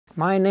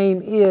My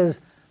name is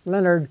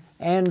Leonard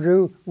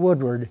Andrew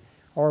Woodward,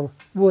 or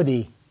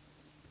Woody.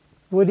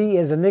 Woody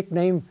is a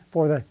nickname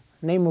for the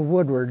name of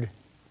Woodward.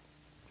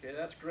 Okay,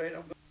 that's great.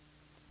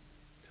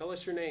 Tell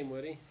us your name,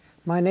 Woody.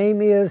 My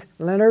name is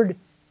Leonard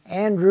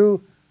Andrew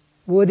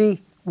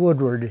Woody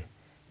Woodward.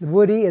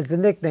 Woody is the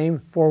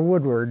nickname for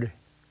Woodward.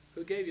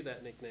 Who gave you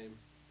that nickname?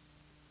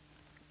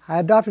 I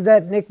adopted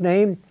that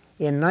nickname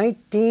in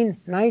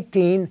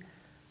 1919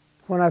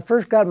 when I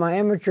first got my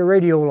amateur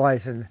radio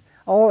license.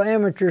 All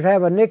amateurs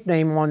have a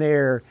nickname on the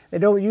air. They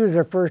don't use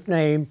their first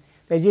name.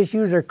 They just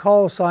use their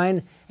call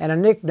sign and a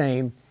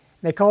nickname.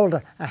 They call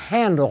it a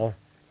handle.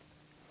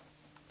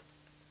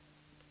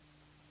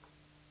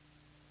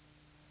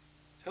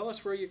 Tell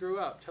us where you grew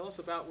up. Tell us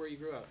about where you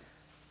grew up.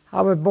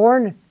 I was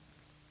born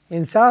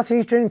in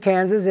southeastern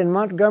Kansas in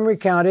Montgomery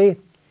County,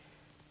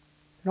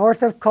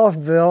 north of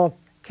Coffeyville,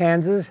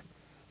 Kansas,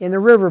 in the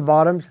river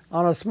bottoms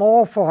on a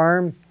small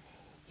farm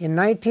in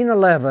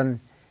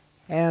 1911,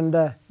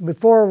 and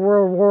before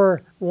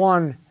World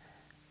War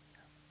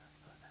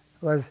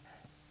I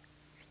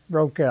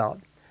broke out.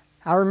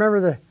 I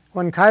remember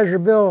when Kaiser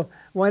Bill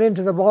went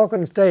into the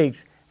Balkan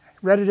states,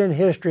 read it in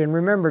history and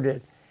remembered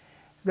it,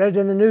 read it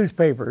in the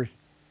newspapers,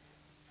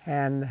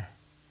 and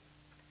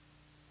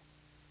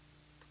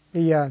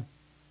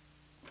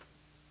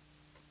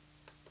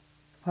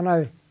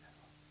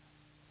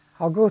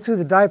I'll go through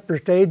the diaper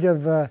stage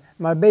of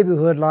my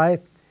babyhood life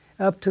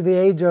up to the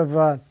age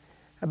of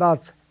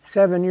about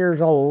 7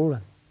 years old.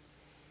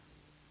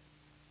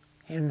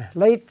 In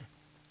late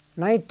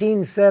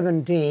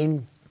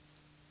 1917,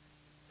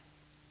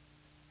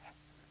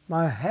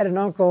 I had an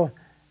uncle,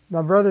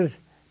 my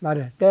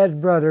dad's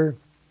brother,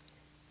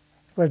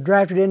 was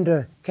drafted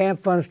into Camp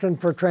Funston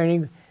for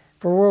training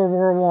for World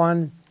War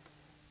I,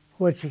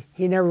 which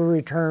he never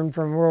returned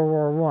from World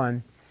War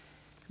I.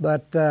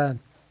 But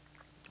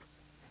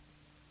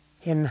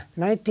in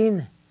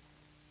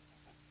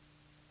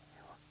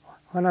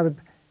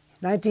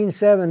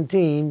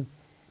 1917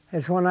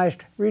 is when I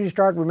really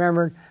started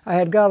remembering. I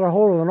had got a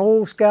hold of an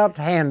old scout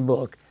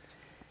handbook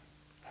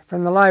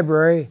from the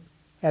library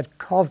at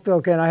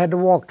Coffeyville, and I had to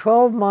walk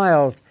 12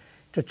 miles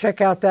to check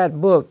out that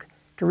book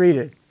to read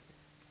it.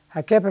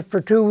 I kept it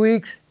for 2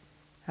 weeks.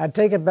 I'd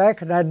take it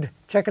back and I'd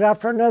check it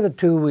out for another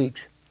 2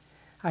 weeks.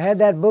 I had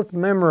that book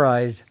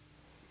memorized.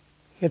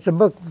 It's a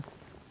book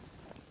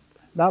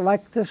about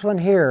like this one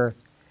here.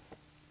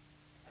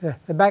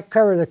 The back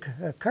cover, the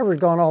cover's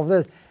gone off.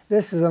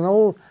 This is an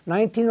old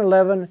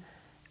 1911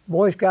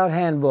 Boy Scout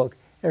handbook.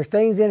 There's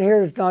things in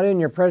here that's not in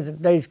your present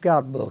day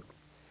Scout book.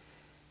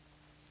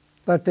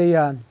 But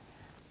I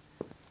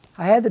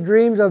had the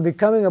dreams of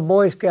becoming a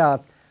Boy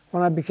Scout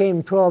when I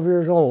became 12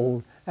 years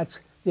old.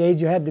 That's the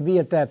age you had to be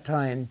at that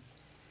time.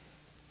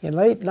 In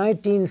late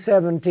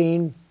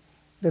 1917,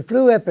 the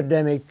flu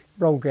epidemic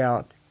broke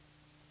out.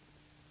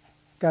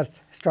 Got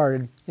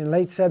started in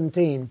late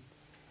 17.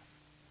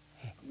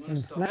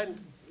 You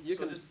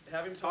can just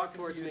have him talk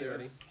towards me,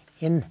 Ready?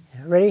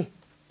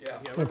 Yeah,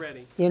 we're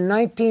ready. In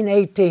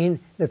 1918,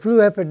 the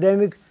flu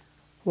epidemic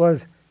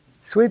was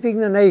sweeping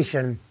the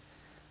nation.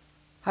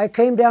 I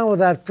came down with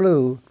that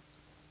flu,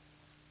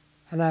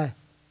 and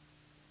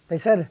they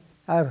said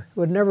I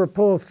would never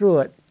pull through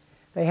it.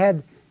 They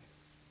had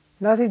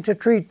nothing to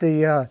treat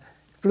the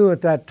flu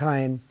at that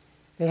time.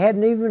 They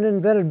hadn't even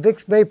invented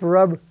Vicks Vapor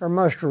Rub or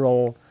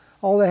Musterol.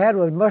 All they had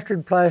was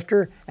mustard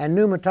plaster and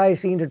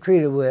pneumaticine to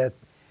treat it with.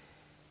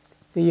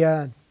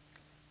 I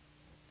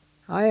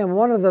am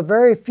one of the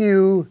very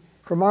few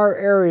from our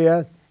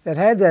area that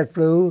had that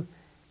flu,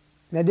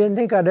 and I didn't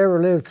think I'd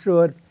ever live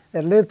through it,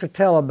 that lived to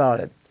tell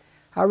about it.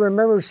 I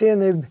remember seeing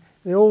the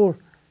old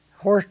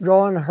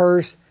horse-drawn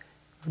hearse,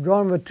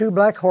 drawn with 2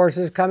 black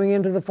horses, coming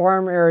into the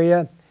farm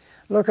area,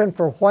 looking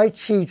for white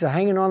sheets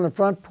hanging on the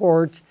front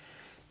porch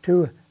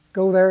to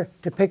go there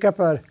to pick up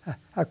a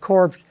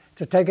corpse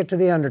to take it to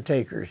the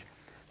undertakers.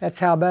 That's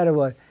how bad it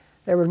was.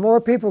 There were more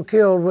people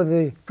killed with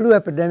the flu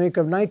epidemic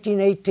of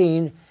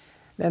 1918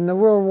 than the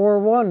World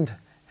War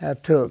I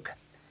took.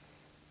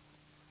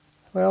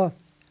 Well,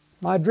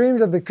 my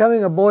dreams of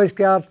becoming a Boy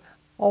Scout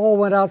all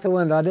went out the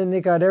window. I didn't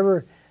think I'd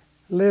ever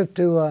live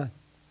to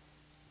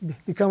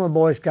become a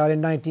Boy Scout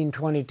in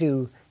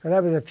 1922, because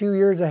that was a few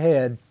years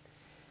ahead.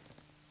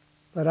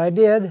 But I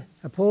did.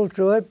 I pulled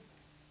through it.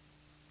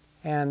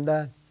 And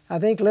I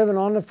think living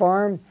on the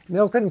farm,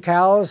 milking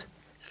cows,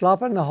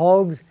 slopping the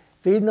hogs,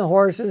 feeding the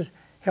horses,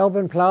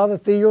 helping plow the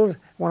fields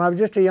when I was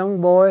just a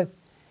young boy,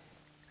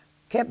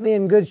 kept me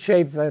in good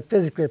shape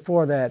physically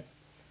for that.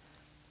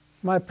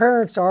 My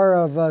parents are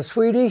of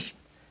Swedish,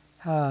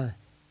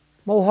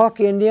 Mohawk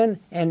Indian,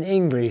 and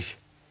English.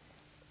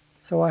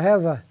 So I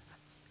have a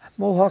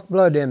Mohawk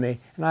blood in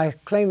me, and I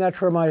claim that's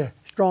where my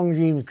strong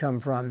genes come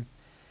from.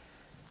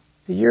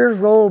 The years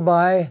rolled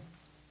by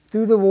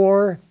through the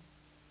war,